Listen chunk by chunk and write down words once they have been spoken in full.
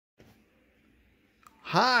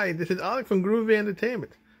Hi, this is Alex from Groovy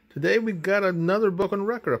Entertainment. Today we got another Book on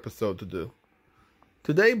Record episode to do.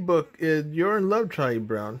 Today's book is You're in Love, Charlie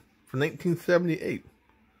Brown from 1978.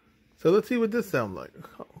 So let's see what this sounds like.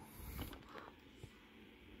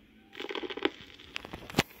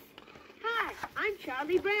 Hi, I'm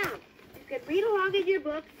Charlie Brown. You can read along in your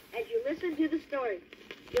book as you listen to the story.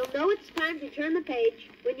 You'll know it's time to turn the page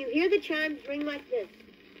when you hear the chimes ring like this.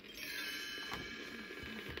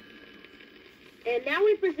 And now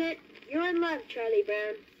we present You're in Love, Charlie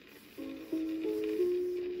Brown.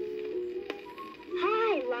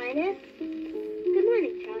 Hi, Linus. Good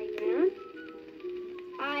morning, Charlie Brown.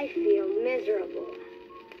 I feel miserable.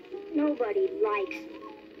 Nobody likes me.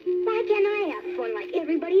 Why can't I have fun like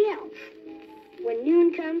everybody else? When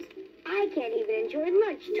noon comes, I can't even enjoy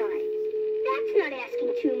lunchtime. That's not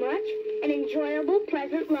asking too much. An enjoyable,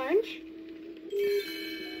 pleasant lunch.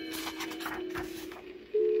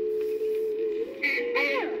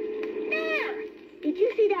 There! Did you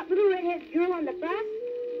see that little red-haired girl on the bus?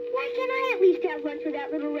 Why can't I at least have lunch with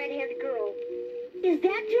that little red-haired girl? Is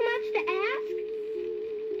that too much to ask?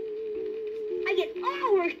 I get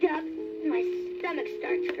all worked up and my stomach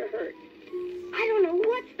starts to hurt. I don't know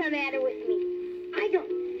what's the matter with me. I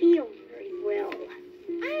don't feel very well.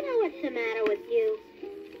 I know what's the matter with you.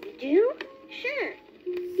 You do? Sure.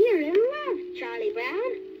 You're in love, Charlie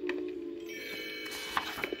Brown.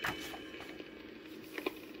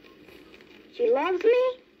 She loves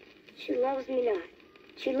me. She loves me not.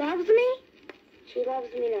 She loves me. She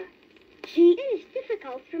loves me not. It is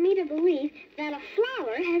difficult for me to believe that a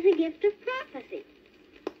flower has a gift of prophecy.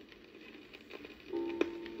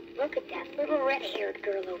 Look at that little red-haired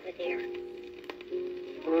girl over there.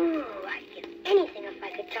 Ooh, I'd give anything if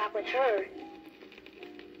I could talk with her.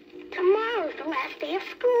 Tomorrow's the last day of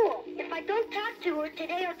school. If I don't talk to her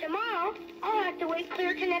today or tomorrow, I'll have to wait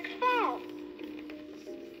clear to next fall.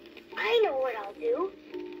 I know what I'll do.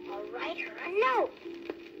 I'll write her a note.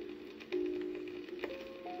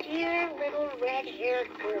 Dear little red-haired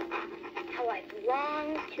girl, how I've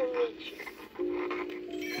longed to meet you.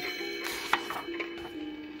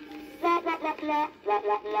 Blah, blah, blah, blah, blah,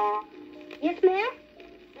 blah, blah. Yes, ma'am?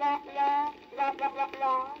 Blah, blah, blah, blah, blah,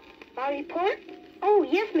 blah. My report? Oh,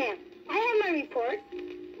 yes, ma'am. I have my report.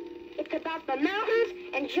 It's about the mountains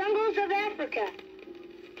and jungles of Africa.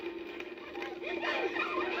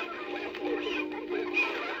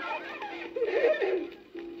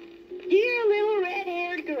 Dear little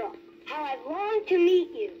red-haired girl, how I've longed to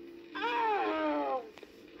meet you. Oh!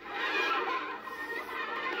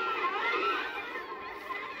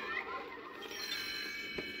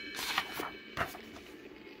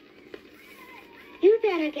 You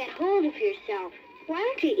better get hold of yourself. Why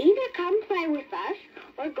don't you either come play with us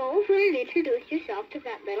or go over and introduce yourself to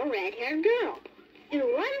that little red-haired girl? Do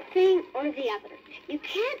one thing or the other. You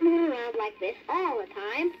can't move around like this all the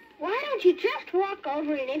time. Why don't you just walk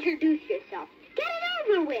over and introduce yourself? Get it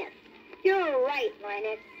over with. You're right,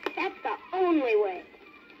 Linus. That's the only way.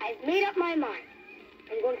 I've made up my mind.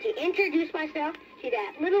 I'm going to introduce myself to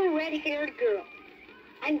that little red-haired girl.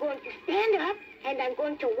 I'm going to stand up, and I'm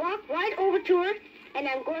going to walk right over to her, and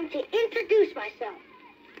I'm going to introduce myself.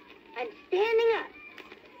 I'm standing up.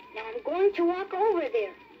 Now I'm going to walk over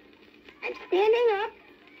there. I'm standing up.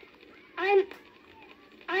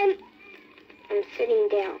 I'm sitting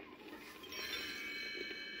down.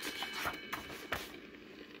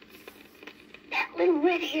 That little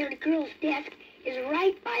red-haired girl's desk is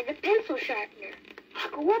right by the pencil sharpener.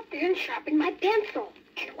 I'll go up there and sharpen my pencil.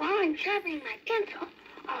 And while I'm sharpening my pencil,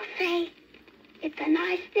 I'll say, "It's a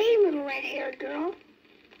nice day, little red-haired girl."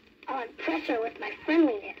 I'll impress her with my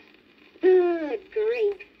friendliness. Good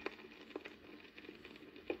grief.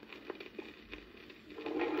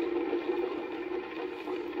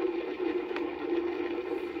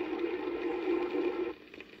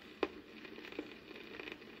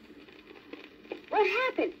 What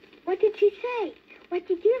happened? What did she say? What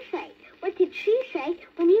did you say? What did she say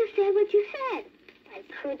when you said what you said? I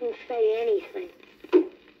couldn't say anything.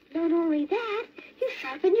 Not only that, you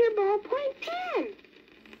sharpened your ballpoint pen.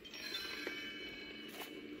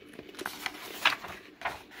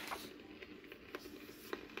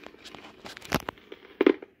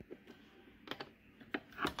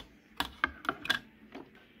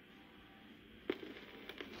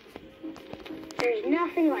 There's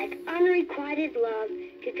nothing like unrequited love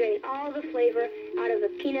to drain all the flavor out of a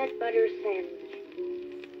peanut butter sandwich.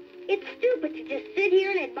 It's stupid to just sit here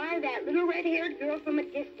and admire that little red-haired girl from a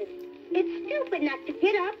distance. It's stupid not to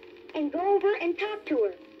get up and go over and talk to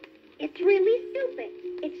her. It's really stupid.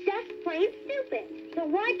 It's just plain stupid. So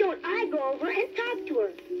why don't I go over and talk to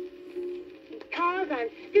her? Because I'm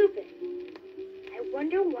stupid. I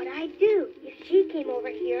Wonder what I'd do if she came over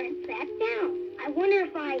here and sat down. I wonder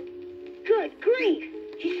if I... Good grief!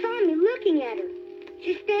 She saw me looking at her.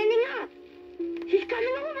 She's standing up. She's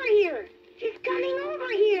coming over here. She's coming over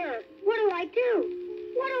here. What do I do?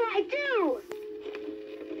 What do I do?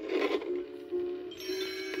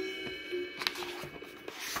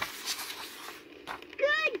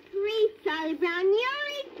 Good grief, Charlie Brown. You're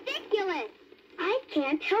ridiculous. I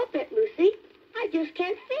can't help it, Lucy. I just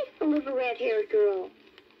can't face the little red-haired girl.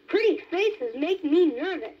 Pretty faces make me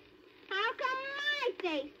nervous. How come my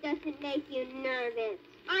face doesn't make you nervous?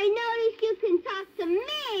 I notice you can talk to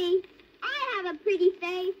me. I have a pretty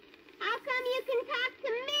face. How come you can talk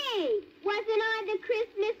to me? Wasn't I the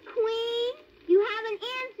Christmas queen? You haven't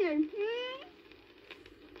answered,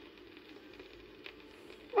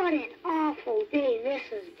 What an awful day this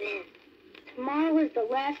has been. Tomorrow is the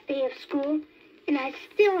last day of school, and I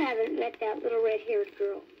still haven't met that little red-haired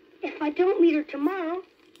girl. If I don't meet her tomorrow,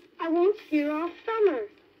 I won't see her all summer.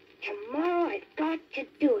 Tomorrow I've got to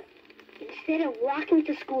do it. Instead of walking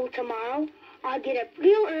to school tomorrow, I'll get up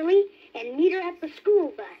real early and meet her at the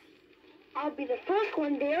school bus. I'll be the first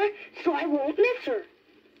one there, so I won't miss her.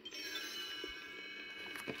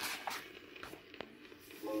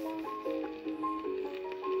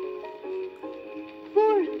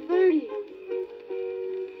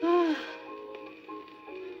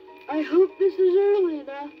 I hope this is early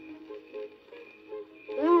enough.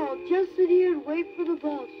 Now I'll just sit here and wait for the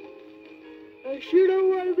bus. I sure don't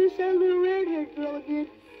want to miss that little red-haired girl again.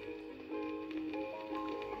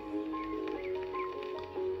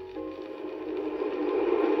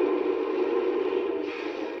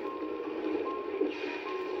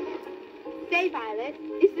 Say, Violet,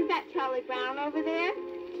 isn't that Charlie Brown over there,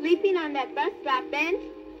 sleeping on that bus stop bench?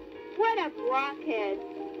 What a blockhead.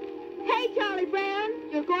 Hey, Charlie Brown,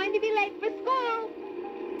 you're going to be late for school.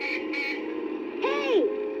 Hey,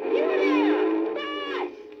 you there! Bus!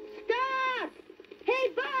 Stop! Hey,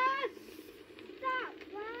 bus! Stop,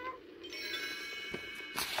 bus!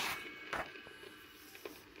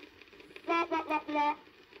 Blah, blah, blah, blah.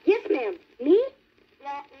 Yes, ma'am. Me?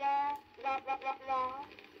 Blah, blah, blah, blah, blah, blah.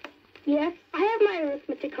 Yes, I have my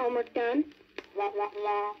arithmetic homework done. Blah, blah,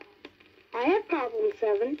 blah. I have problem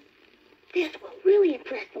 7. This will really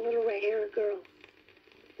impress the little red-haired girl.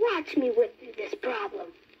 Watch me whip through this problem.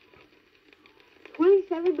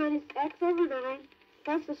 27 minus x over 9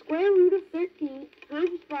 plus the square root of 13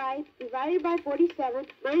 times 5 divided by 47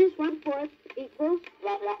 minus 1/4 equals...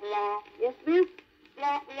 Blah, blah, blah. Yes, ma'am?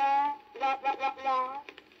 Blah, blah, blah, blah, blah, blah.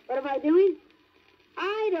 What am I doing?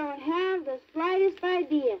 I don't have the slightest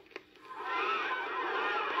idea.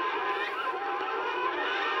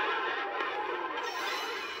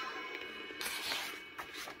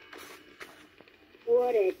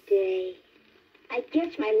 What a day. I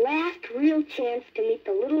guess my last real chance to meet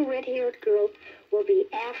the little red-haired girl will be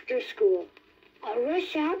after school. I'll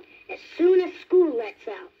rush out as soon as school lets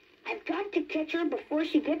out. I've got to catch her before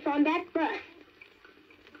she gets on that bus.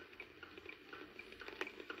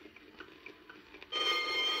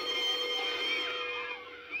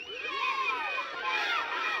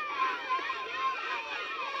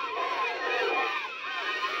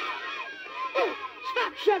 Oh,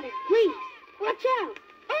 stop shoving, please. Watch out.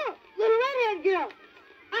 Oh, little red-haired girl.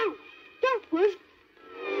 Oh, don't push.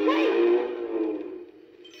 Wait.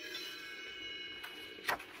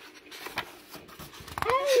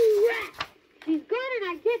 Oh, rat. She's gone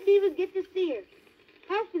and I didn't even get to see her.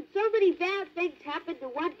 How can so many bad things happen to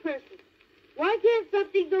one person? Why can't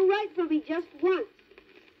something go right for me just once?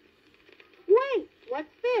 Wait,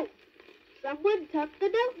 what's this? Someone tucked the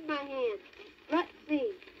note in my hand. Let's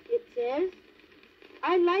see. It says,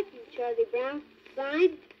 I like you, Charlie Brown.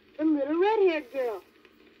 Signed, the little red-haired girl.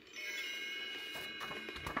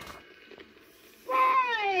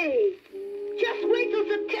 Boy! Just wait till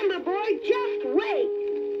September, boy. Just wait.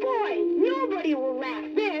 Boy, nobody will laugh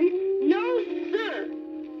then. No, sir.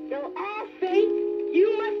 They'll all say,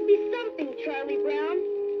 you must be something, Charlie Brown.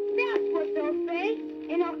 That's what they'll say.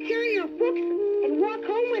 And I'll carry her books and walk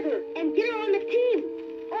home with her and get her on the team.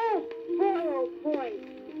 Oh, boy.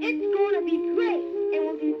 It's going to be great. And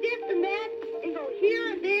we'll do this and that and go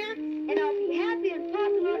here and there. And I'll be happy and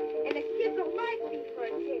popular. And the kids will like me for a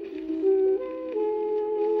change.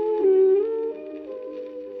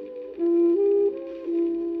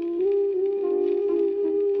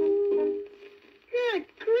 Good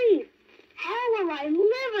grief! How will I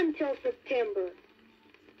live until September?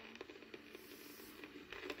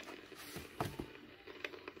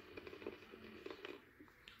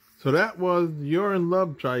 So that was You're in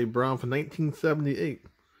Love, Charlie Brown from 1978.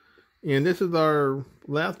 And this is our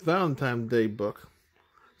last Valentine's Day book.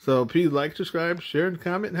 So please like, subscribe, share, and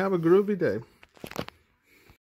comment, and have a groovy day.